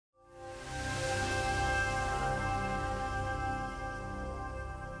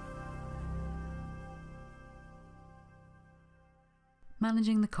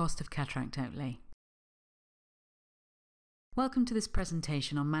Managing the cost of cataract outlay. Welcome to this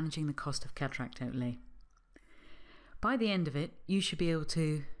presentation on managing the cost of cataract outlay. By the end of it, you should be able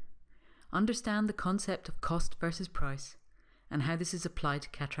to understand the concept of cost versus price and how this is applied to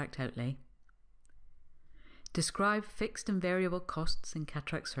cataract outlay, describe fixed and variable costs in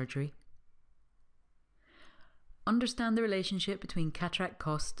cataract surgery, understand the relationship between cataract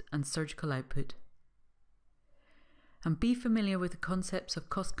cost and surgical output, and be familiar with the concepts of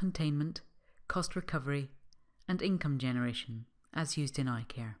cost containment, cost recovery, and income generation as used in eye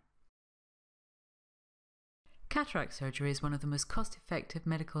care. Cataract surgery is one of the most cost-effective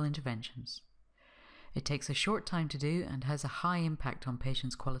medical interventions. It takes a short time to do and has a high impact on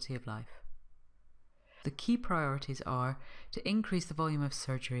patients' quality of life. The key priorities are to increase the volume of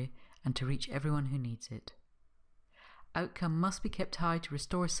surgery and to reach everyone who needs it. Outcome must be kept high to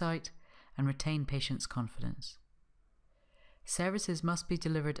restore sight and retain patients' confidence. Services must be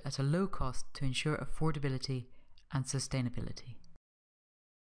delivered at a low cost to ensure affordability and sustainability.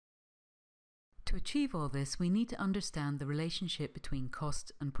 To achieve all this, we need to understand the relationship between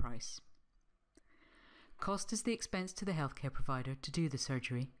cost and price. Cost is the expense to the healthcare provider to do the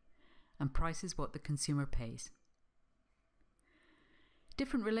surgery, and price is what the consumer pays.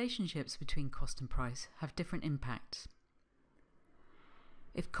 Different relationships between cost and price have different impacts.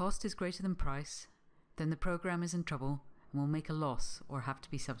 If cost is greater than price, then the program is in trouble and will make a loss or have to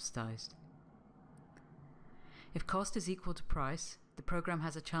be subsidised. If cost is equal to price, the program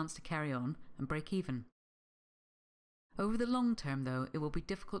has a chance to carry on and break even. Over the long term, though, it will be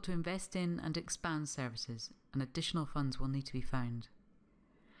difficult to invest in and expand services, and additional funds will need to be found.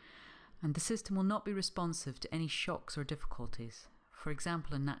 And the system will not be responsive to any shocks or difficulties, for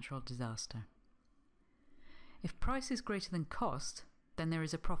example, a natural disaster. If price is greater than cost, then there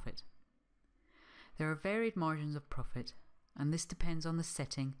is a profit. There are varied margins of profit, and this depends on the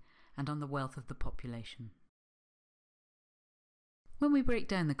setting and on the wealth of the population. When we break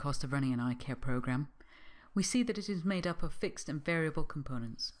down the cost of running an eye care program, we see that it is made up of fixed and variable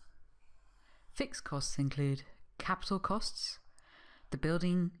components. Fixed costs include capital costs, the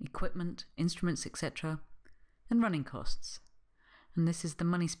building, equipment, instruments, etc., and running costs. And this is the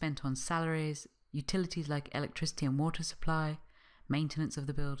money spent on salaries, utilities like electricity and water supply, maintenance of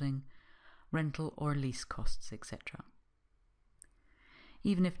the building, rental or lease costs, etc.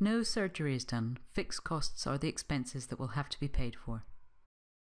 Even if no surgery is done, fixed costs are the expenses that will have to be paid for.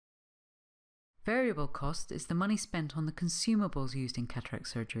 Variable cost is the money spent on the consumables used in cataract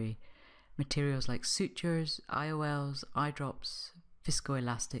surgery, materials like sutures, IOLs, eye drops,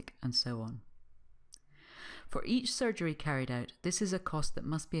 viscoelastic, and so on. For each surgery carried out, this is a cost that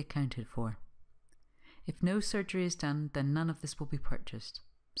must be accounted for. If no surgery is done, then none of this will be purchased,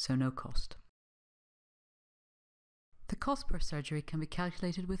 so no cost. The cost per surgery can be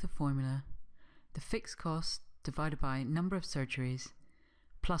calculated with a formula: the fixed cost divided by number of surgeries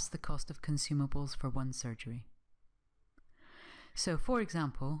plus the cost of consumables for one surgery. So, for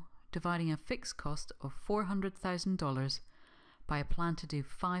example, dividing a fixed cost of $400,000 by a plan to do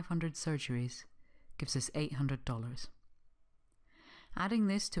 500 surgeries gives us $800. Adding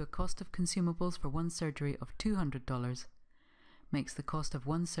this to a cost of consumables for one surgery of $200 makes the cost of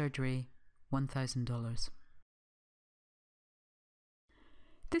one surgery $1,000.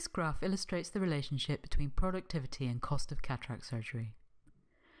 This graph illustrates the relationship between productivity and cost of cataract surgery.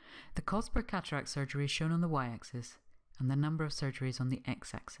 The cost per cataract surgery is shown on the y-axis and the number of surgeries on the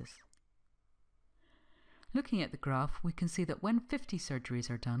x-axis. Looking at the graph, we can see that when 50 surgeries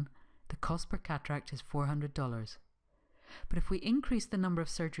are done, the cost per cataract is $400. But if we increase the number of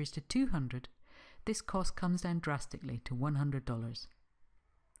surgeries to 200, this cost comes down drastically to $100.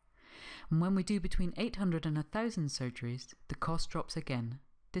 And when we do between 800 and 1,000 surgeries, the cost drops again,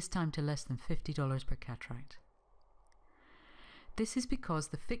 this time to less than $50 per cataract. This is because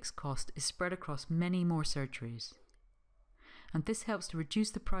the fixed cost is spread across many more surgeries, and this helps to reduce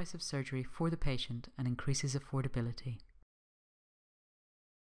the price of surgery for the patient and increases affordability.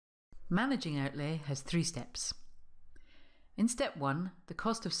 Managing outlay has 3 steps. In step 1, the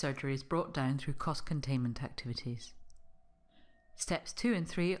cost of surgery is brought down through cost containment activities. Steps 2 and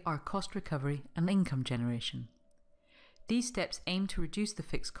 3 are cost recovery and income generation. These steps aim to reduce the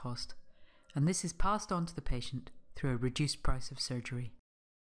fixed cost, and this is passed on to the patient through a reduced price of surgery.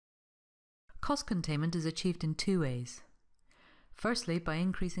 Cost containment is achieved in 2 ways. Firstly, by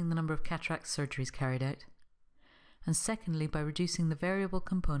increasing the number of cataract surgeries carried out, and secondly, by reducing the variable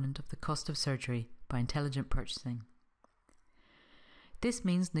component of the cost of surgery by intelligent purchasing. This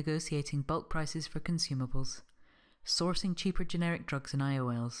means negotiating bulk prices for consumables, sourcing cheaper generic drugs and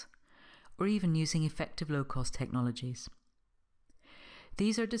IOLs, or even using effective low-cost technologies.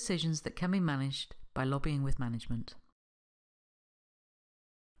 These are decisions that can be managed by lobbying with management.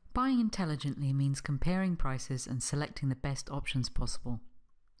 Buying intelligently means comparing prices and selecting the best options possible.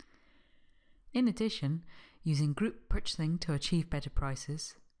 In addition, using group purchasing to achieve better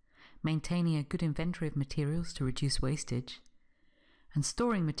prices, maintaining a good inventory of materials to reduce wastage, and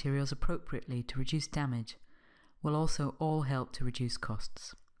storing materials appropriately to reduce damage will also all help to reduce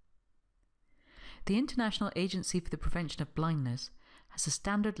costs. The International Agency for the Prevention of Blindness has a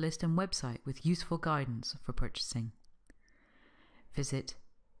standard list and website with useful guidance for purchasing. Visit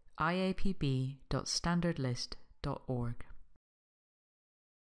iapb.standardlist.org.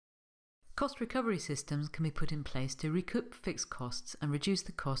 Cost recovery systems can be put in place to recoup fixed costs and reduce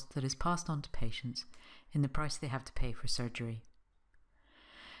the cost that is passed on to patients in the price they have to pay for surgery.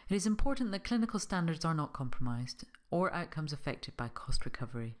 It is important that clinical standards are not compromised or outcomes affected by cost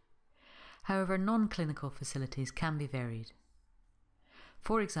recovery. However, non-clinical facilities can be varied.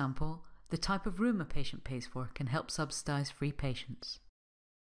 For example, the type of room a patient pays for can help subsidise free patients.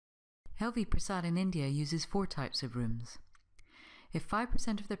 LV Prasad in India uses 4 types of rooms. If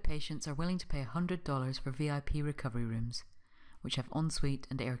 5% of their patients are willing to pay $100 for VIP recovery rooms, which have ensuite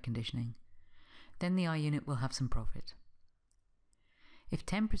and air conditioning, then the I-unit will have some profit. If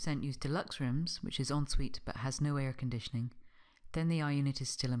 10% use deluxe rooms, which is ensuite but has no air conditioning, then the I-unit is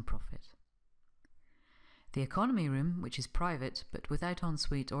still in profit. The economy room, which is private but without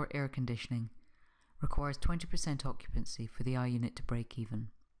ensuite or air conditioning, requires 20% occupancy for the I-unit to break even.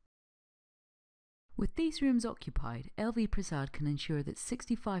 With these rooms occupied, LV Prasad can ensure that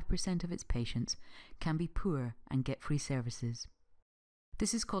 65% of its patients can be poor and get free services.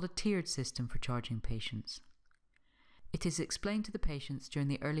 This is called a tiered system for charging patients. It is explained to the patients during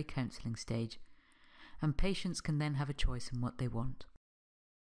the early counselling stage, and patients can then have a choice in what they want.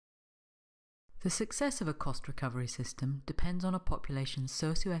 The success of a cost recovery system depends on a population's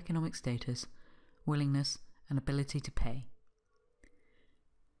socioeconomic status, willingness, and ability to pay.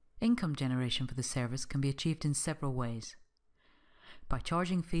 Income generation for the service can be achieved in several ways: by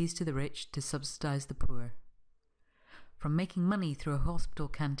charging fees to the rich to subsidise the poor, from making money through a hospital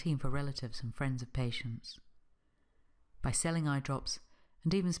canteen for relatives and friends of patients, by selling eye drops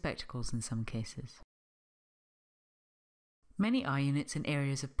and even spectacles in some cases. Many eye units in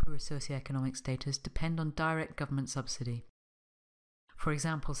areas of poor socioeconomic status depend on direct government subsidy. For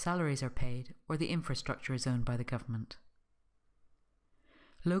example, salaries are paid or the infrastructure is owned by the government.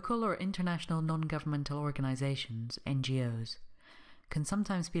 Local or international non-governmental organisations, NGOs, can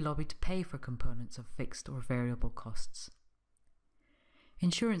sometimes be lobbied to pay for components of fixed or variable costs.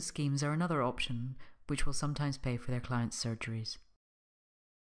 Insurance schemes are another option which will sometimes pay for their clients' surgeries.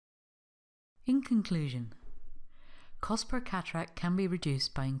 In conclusion, cost per cataract can be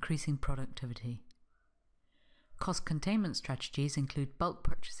reduced by increasing productivity. Cost containment strategies include bulk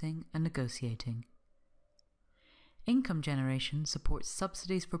purchasing and negotiating. Income generation supports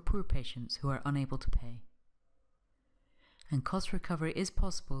subsidies for poor patients who are unable to pay. And cost recovery is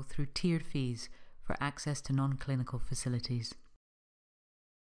possible through tiered fees for access to non-clinical facilities.